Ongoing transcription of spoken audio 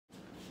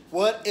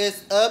What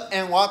is up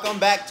and welcome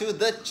back to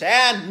the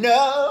channel.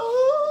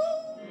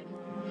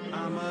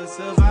 I'm a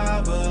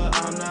survivor,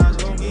 I'm not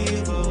gonna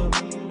give up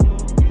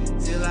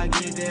till I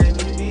get that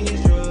new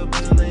visual.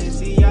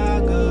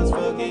 Balenciagas,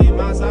 fucking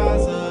my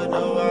salsa.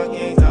 No, I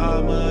can't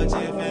talk much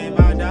if ain't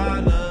by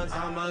dollars.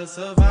 I'm a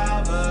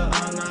survivor,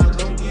 I'm not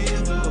gonna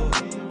give up.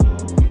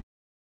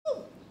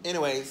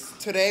 Anyways,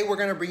 today we're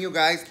gonna bring you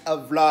guys a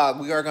vlog.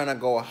 We are gonna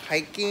go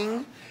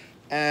hiking,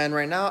 and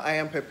right now I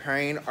am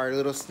preparing our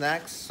little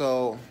snacks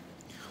so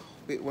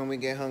when we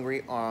get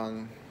hungry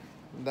on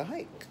the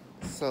hike.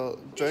 So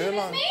join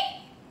along.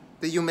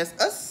 Did you miss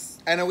us?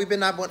 I know we've been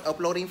not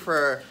uploading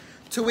for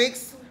 2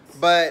 weeks,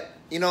 but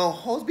you know,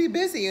 hoes be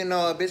busy, you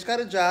know, a bitch got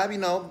a job, you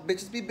know,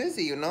 bitches be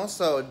busy, you know,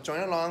 so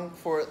join along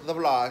for the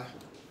vlog.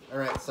 All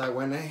right, so I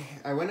went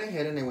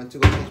ahead and I went to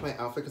go change my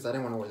outfit because I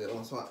didn't want to wear this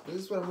one, so this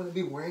is what I'm gonna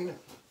be wearing.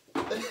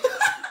 All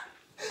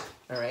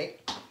right,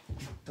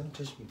 don't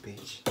touch me,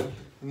 bitch.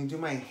 Let me do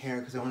my hair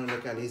because I want to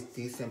look at least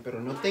decent, pero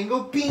no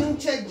tengo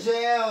pinche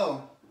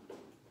gel.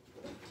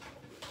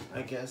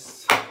 I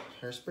guess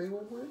hairspray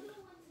will work.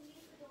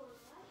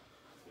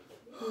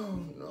 Oh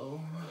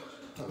no.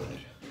 A ver.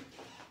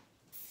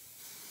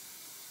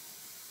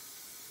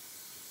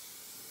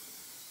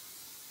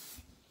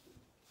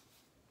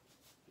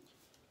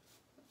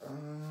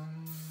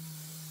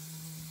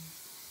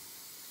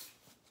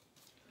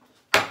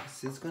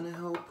 Is this gonna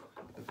help?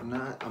 If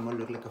not, I'm gonna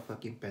look like a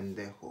fucking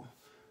pendejo.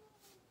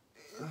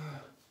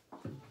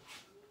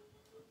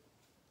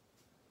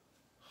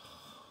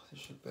 This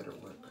should better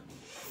work.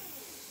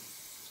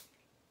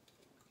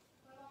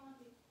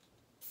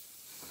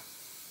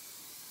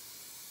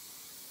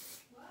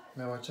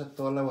 Me voy a echar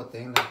toda la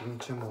botella en la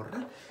pinche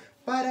morra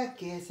para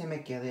que se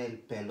me quede el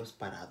pelos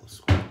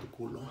parados con tu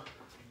culo.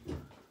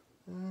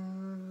 Let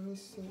me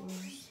see, let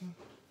me see.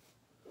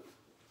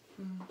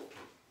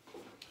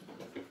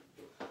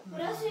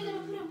 What else are you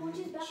gonna put in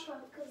Mochi's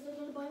backpack? Because they're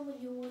gonna buy when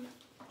you want.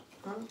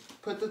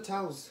 Put the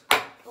towels.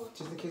 Oh.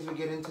 Just in case we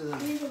get into the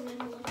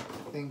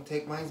thing.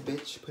 Take mine,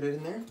 bitch. Put it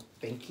in there.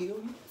 Thank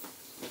you.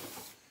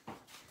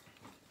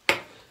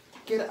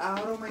 Get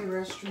out of my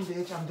restroom,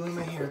 bitch. I'm doing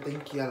my hair.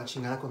 Thank you. A la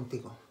chingada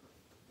contigo.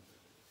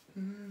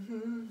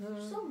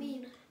 You're so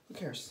mean. Who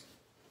cares?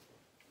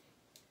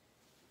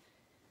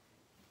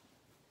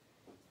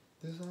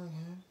 This is all I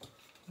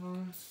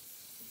have.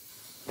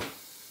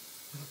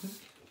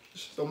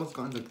 She's almost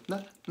gone.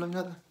 Look. No,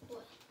 nada.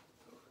 What?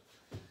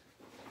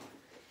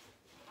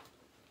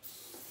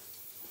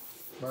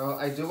 Well,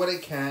 I do what I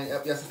can.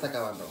 Ya se está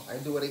acabando. I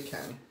do what I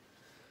can.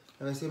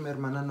 A ver si mi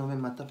hermana no me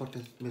mata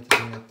porque me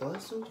termina toda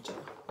su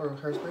or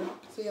hairspray.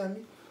 Sí, a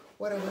mí.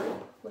 Whatever.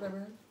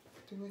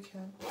 Do what we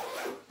can.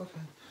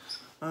 Okay.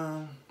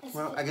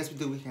 Well, I guess we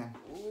do what we can.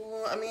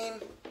 Ooh, I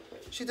mean,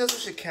 she does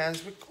what she can.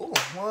 Cool.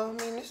 Well, I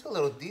mean, it's a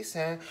little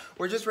decent.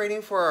 We're just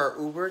waiting for our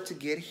Uber to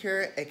get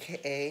here,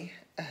 aka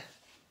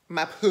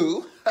my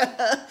poo.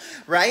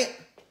 Right?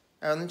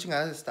 ¿A dónde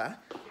chingadas está?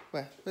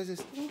 What is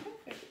this?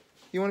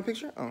 You want a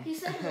picture? Oh. He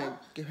said no.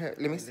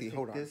 Let me see.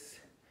 Hold on.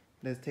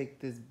 Let's take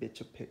this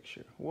bitch a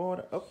picture.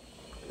 What? Oh.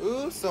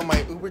 Ooh, so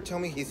my Uber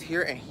told me he's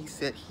here and he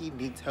said he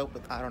needs help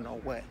with I don't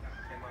know what.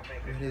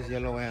 Look at his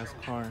yellow ass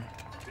car.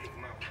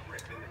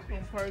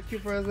 We'll park you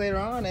for us later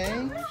on,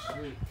 eh?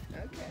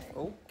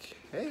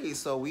 Okay,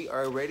 so we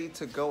are ready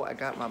to go. I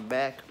got my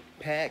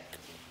backpack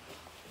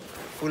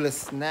full of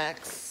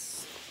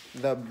snacks.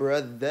 The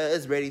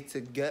brother's ready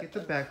to go. Get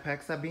the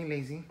backpack, stop being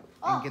lazy.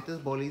 And get those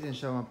bullies and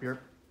show them up here.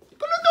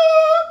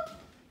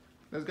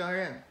 Let's go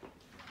here.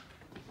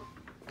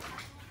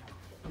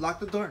 Lock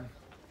the door.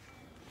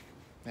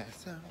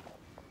 That's all.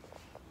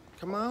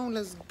 Come on,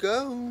 let's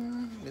go.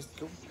 Let's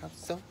go have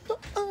some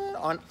fun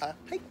on a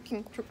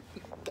hiking trip.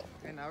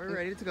 And now we're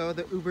ready to go.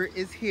 The Uber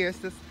is here,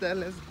 sister.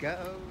 Let's go.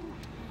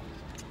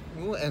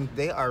 Ooh, and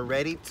they are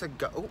ready to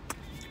go.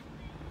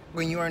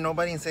 When you are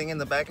nobody and sitting in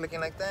the back looking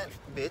like that,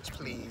 bitch,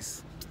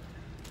 please.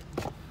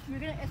 You're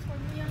gonna escort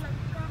me on like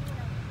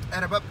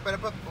And up,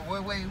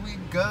 away we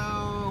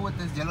go with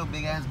this yellow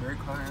big ass bird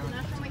car.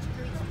 not for my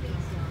streets,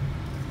 please.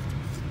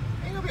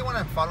 Ain't nobody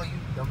wanna follow you,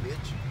 dumb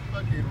bitch.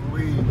 Fucking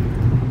weed.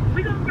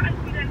 We gonna try to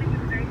see that nigga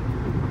today.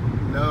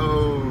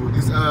 No,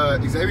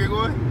 is Xavier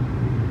going?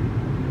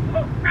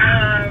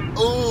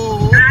 Oh,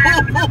 Ooh.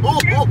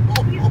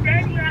 he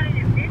said he had an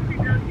event to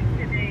go to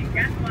today.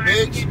 That's why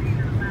Bitch. I didn't get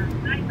to last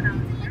night when I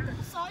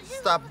was there.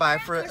 Stop by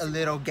for a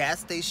little gas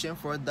station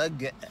for the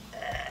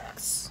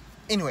gas.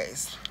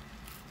 Anyways,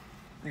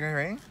 you guys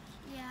ready?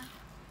 Yeah.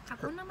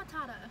 Hakuna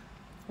Matata.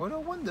 What a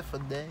wonderful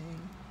day.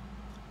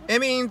 It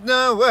means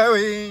no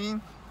worry.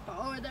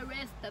 For the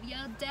rest of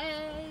your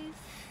days.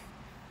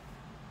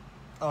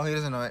 Oh, he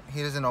doesn't know it.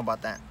 He doesn't know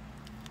about that.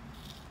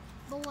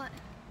 But what?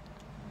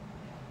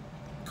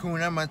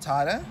 Kuna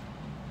Matata?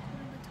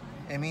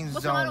 It means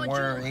What's the matter don't with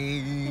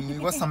worry.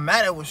 What's the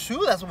matter with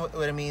you? That's what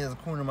it means.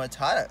 Kuna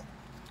Matata.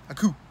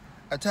 Aku,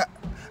 ata,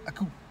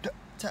 aku,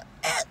 ta.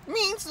 It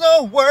means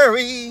no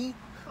worry.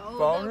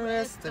 For the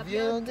rest of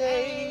your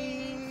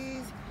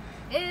days.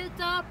 It's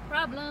a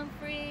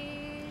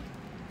problem-free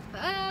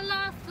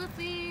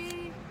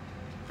philosophy.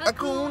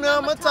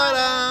 Hakuna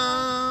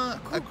Matata.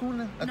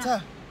 Hakuna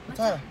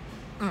Matata.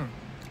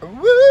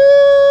 Woo!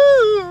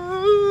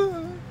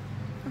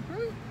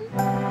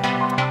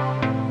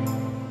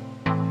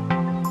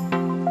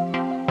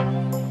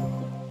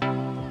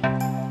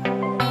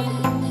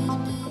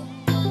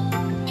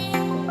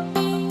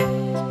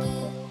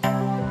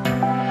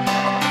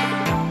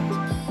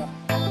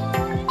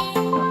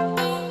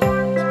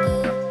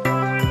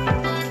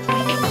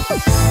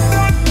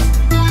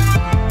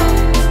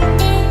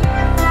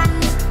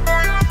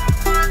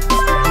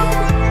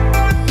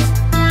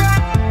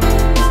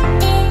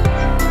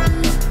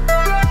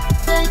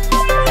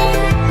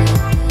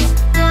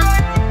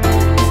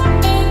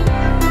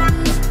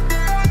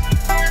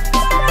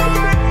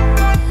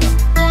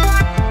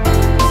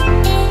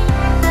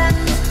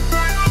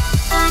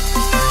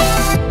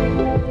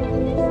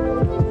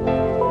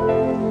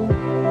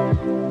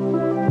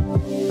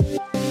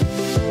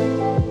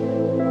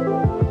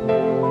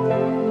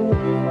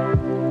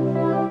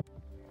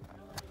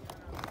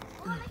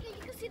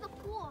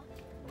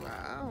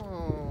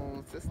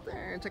 Wow,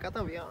 sister, check out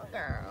the view,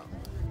 girl.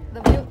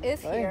 The view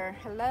is here.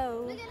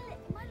 Hello. Look at it.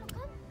 Milo,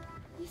 come.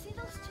 You see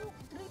those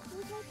three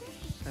pools right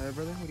there? Hey,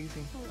 brother, what do you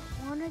see?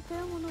 One right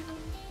there, one over there.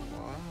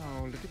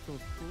 Wow, look at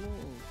those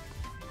pools.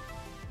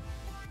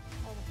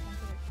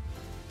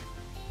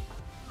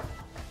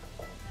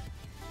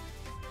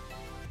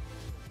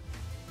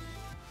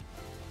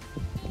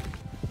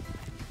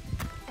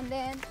 And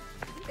then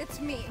it's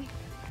me.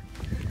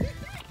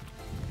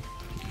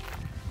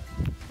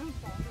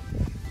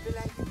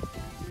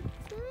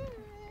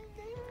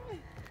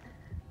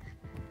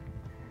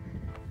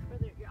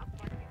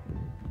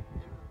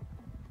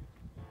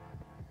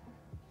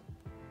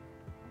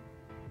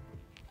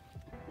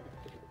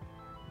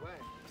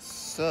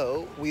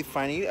 So we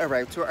finally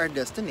arrived to our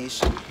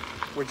destination.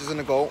 We're just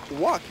gonna go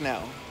walk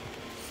now.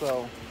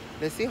 So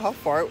let's see how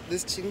far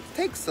this thing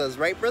takes us,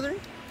 right, brother?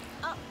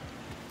 Oh.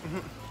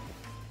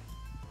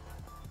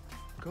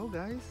 Go,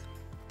 guys.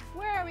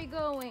 Where are we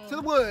going? To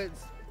the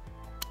woods.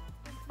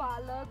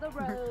 Follow the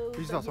road.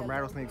 We saw some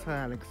rattlesnakes, huh,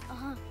 Alex?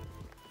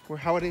 Uh-huh.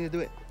 How did they do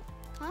it?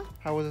 Huh?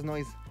 How was the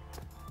noise?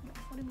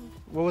 What do you mean?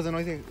 What was the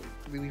noise that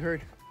we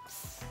heard?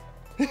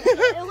 It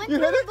went You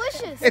through heard the it?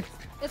 bushes.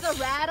 It's a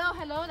rattle.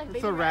 Hello, like It's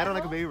baby a rattle,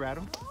 like a baby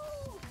rattle.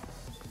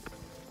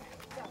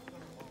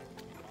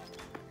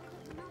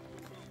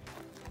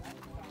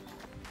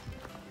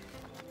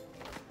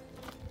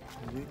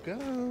 Here we go.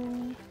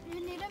 You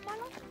need it,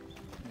 Milo?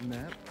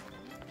 Map.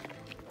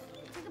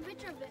 Take a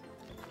picture of it.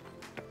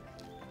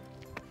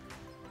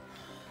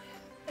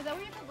 Is that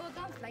where you can go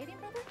down sliding,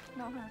 brother?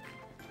 No, huh?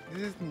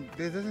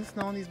 This doesn't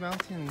snow on these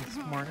mountains,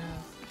 smart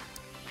ass.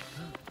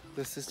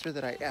 The sister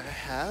that I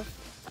have,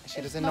 she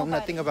It's doesn't know nobody.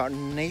 nothing about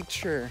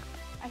nature.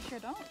 I sure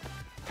don't.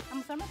 I'm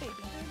a summer baby.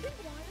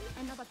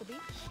 I know about the beach.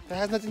 That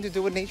has nothing to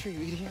do with nature,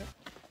 you idiot.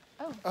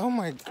 Oh. Oh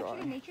my Actually,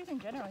 god. nature's in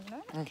general, you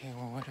know? Okay,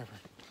 well, whatever.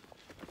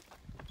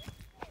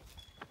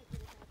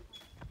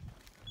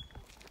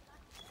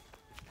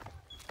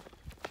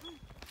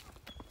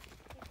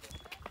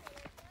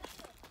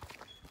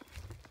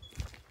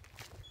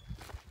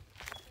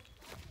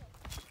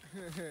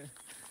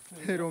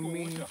 Little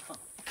mini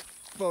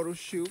photo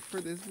shoot for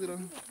this little.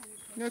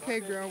 Okay,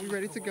 girl, we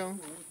ready to go?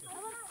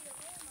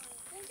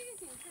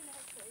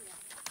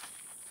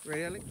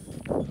 Ready, Alex?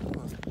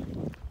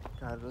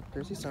 God, look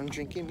thirsty, so I'm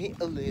drinking me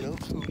a little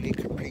Kool-Aid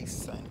Capri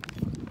Sun.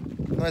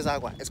 No es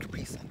agua, es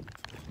Capri Sun.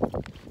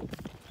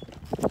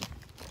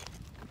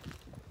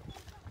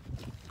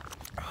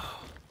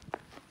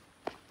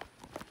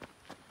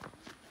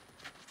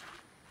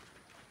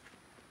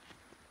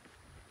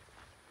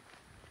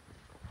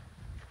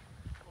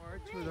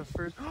 To the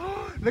first.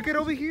 Look at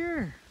over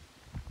here.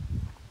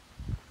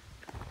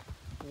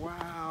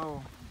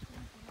 Wow.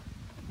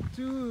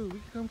 Dude, we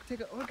can come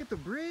take a look at the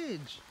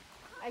bridge.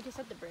 I just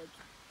said the bridge.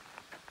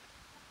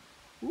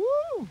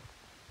 Woo!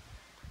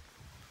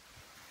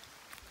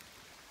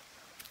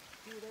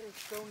 Dude, that is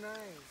so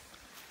nice.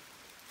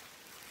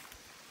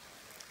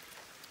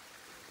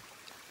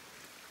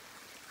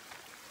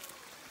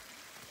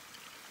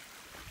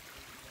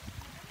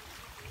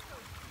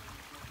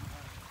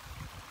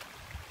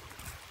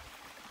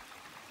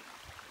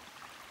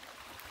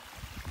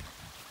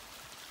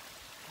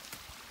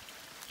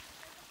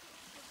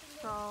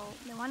 So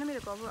they wanted me to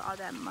go over all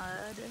that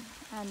mud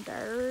and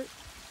dirt.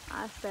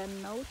 I said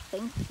no,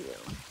 thank you.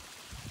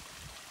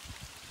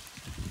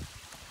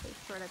 They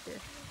sure that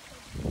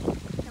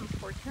they're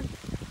important.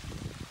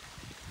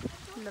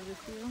 Love this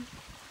view.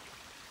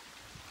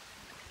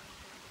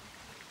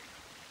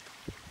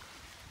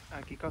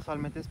 Aquí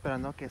casualmente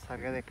esperando que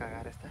salga de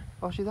cagar esta.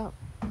 Oh, she's out.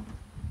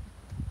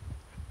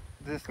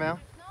 Does it smell?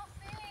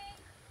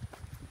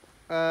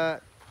 Oh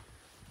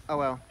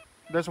well.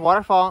 There's a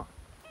waterfall.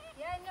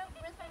 Yeah, no,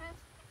 rinse my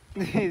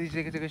hands. Did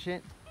you take a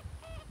shit?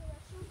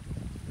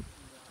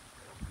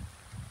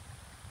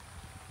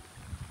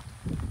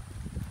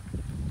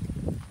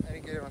 I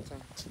didn't get it on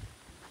time.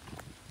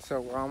 So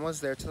we're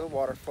almost there to the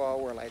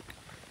waterfall. We're like,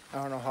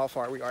 I don't know how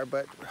far we are,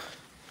 but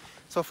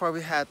So far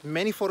we had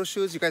many photo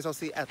shoots. You guys will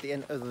see at the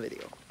end of the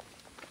video.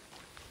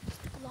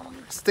 Long.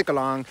 Stick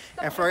along.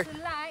 Don't And for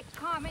forget to like,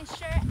 comment,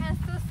 share, and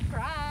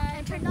subscribe.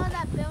 And turn on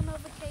that bell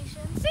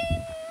notification. And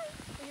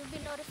you'll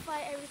be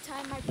notified every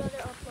time my brother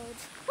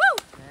uploads.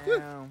 Woo!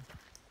 Damn.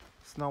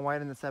 Snow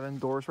White and the 7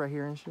 doors right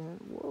here and shit.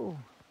 Whoa.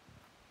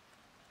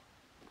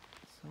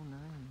 So nice.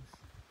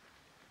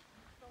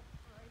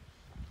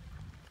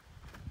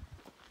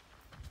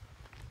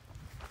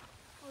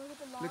 Oh, look at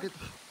the log.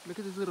 Look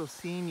at this little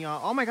scene,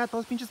 y'all. Oh my god,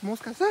 those pinches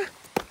moscas. Ah.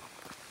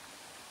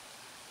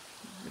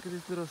 Look at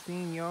this little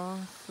scene, y'all.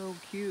 So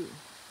cute.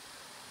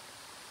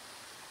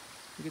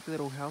 Look at the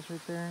little house right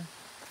there.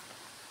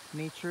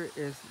 Nature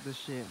is the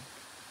shit.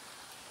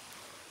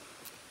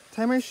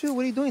 Tie my shoe.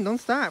 What are you doing? Don't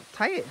stop.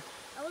 Tie it.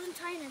 I wasn't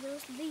tying it. There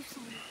was leaves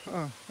on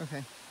it. Oh,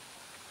 okay.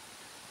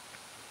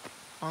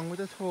 On with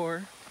the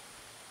tour.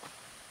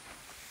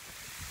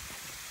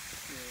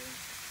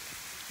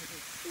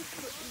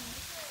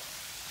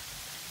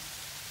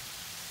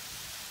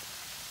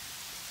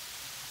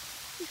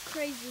 He's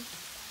crazy.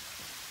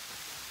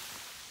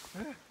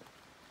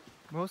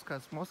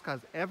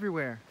 Moscas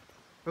everywhere.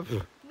 Oops.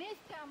 Mr.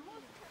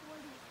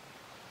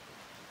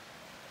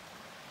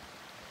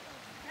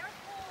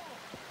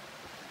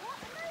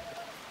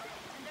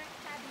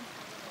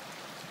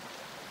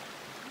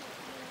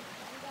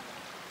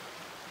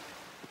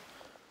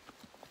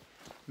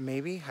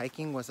 Maybe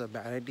hiking was a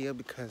bad idea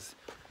because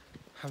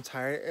I'm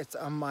tired. It's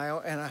 1.5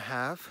 miles.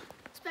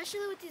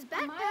 Especially with these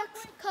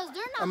backpacks, because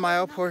they're not. 1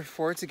 mile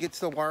forward to get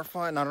to the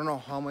waterfall, and I don't know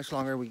how much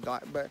longer we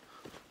got, but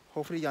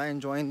hopefully y'all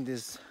enjoying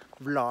this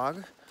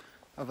vlog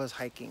of us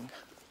hiking.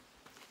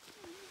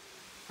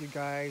 You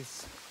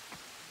guys,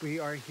 we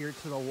are here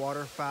to the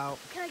waterfall.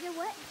 Can I get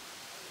wet?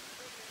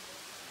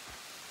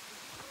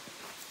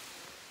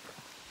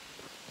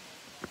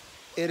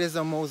 It is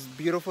the most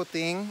beautiful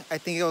thing. I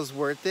think it was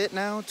worth it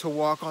now to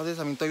walk all this.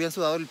 I mean, todavía han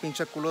sudado el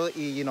pinche culo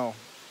y, you know,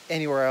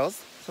 anywhere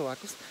else,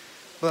 sobacos.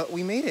 But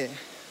we made it.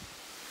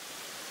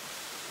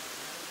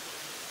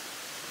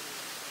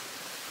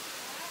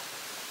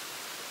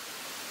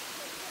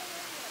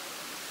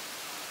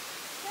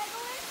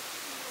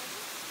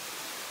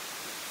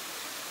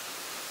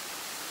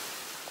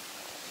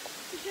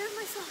 Here's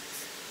my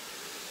socks.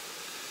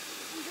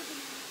 I'm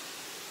dripping.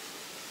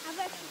 I've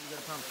actually.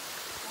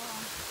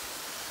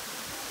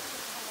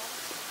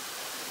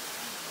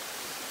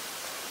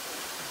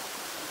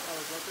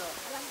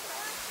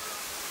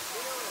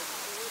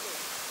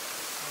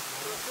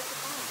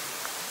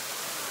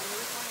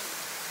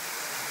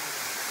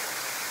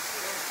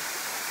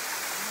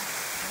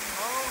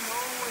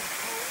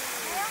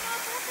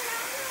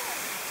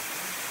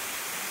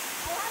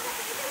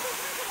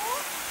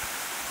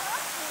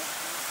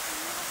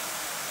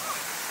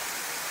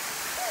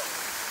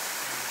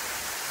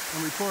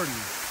 I'm recording.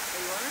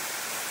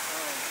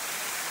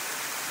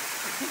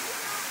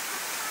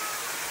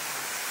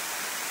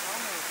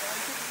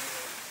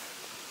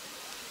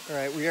 All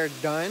right, we are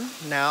done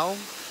now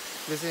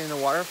visiting the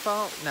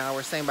waterfall. Now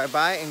we're saying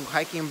bye-bye and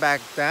hiking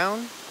back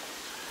down.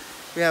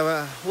 We have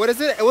a, what is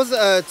it? It was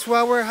a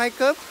 2-hour hike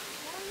up.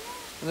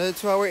 Another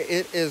 2 hour.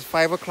 It is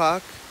 5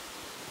 o'clock.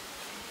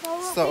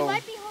 So we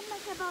might be home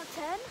like about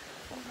 10.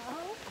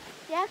 No.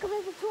 Yeah, because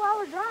it's a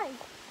 2-hour drive.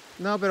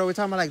 No, but we're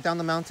talking about like down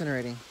the mountain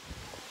already.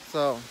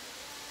 So,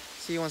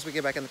 see you once we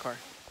get back in the car.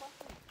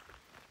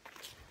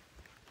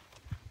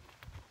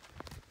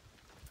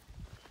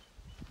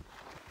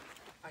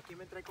 Aquí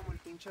me trae como el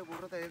pinche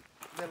burro de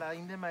la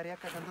India María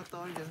cagando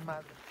todo el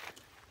desmadre.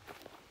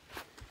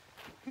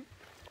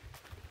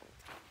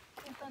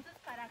 Entonces,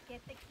 ¿para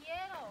qué te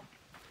quiero?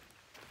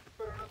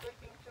 Pero no soy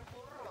pinche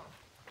burro.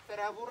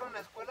 Será burro en la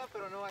escuela,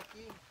 pero no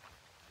aquí.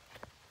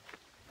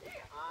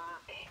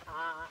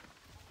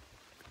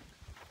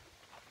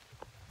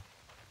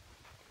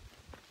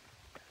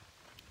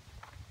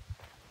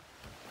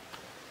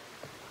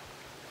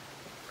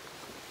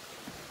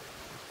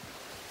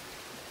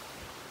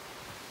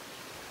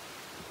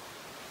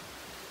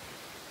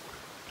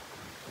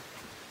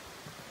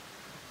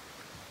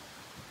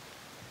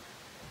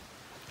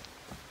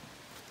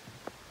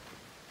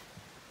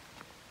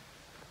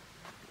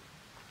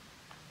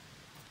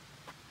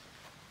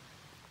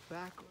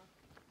 Back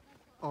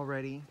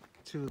already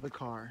to the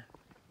car.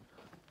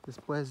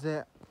 Después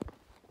de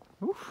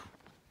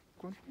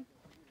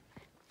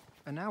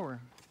an hour,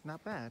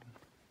 not bad.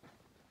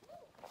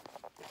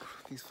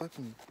 These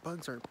fucking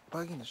bugs are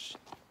bugging the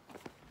shit.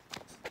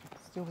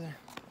 Stay over there.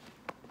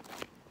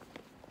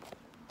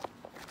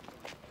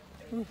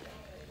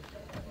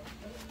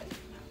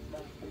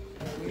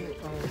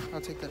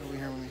 I'll take that over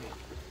here with me.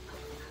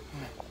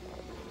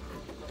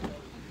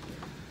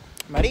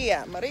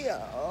 Maria,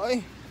 Maria,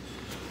 ay.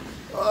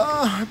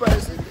 Oh,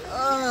 parece.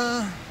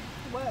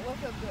 What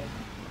feels good?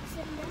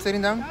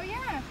 Sitting down? Oh,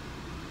 yeah.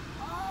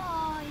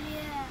 Oh,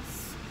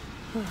 yes.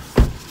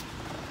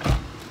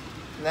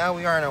 Now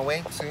we are on our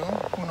way to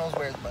who knows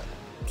where, but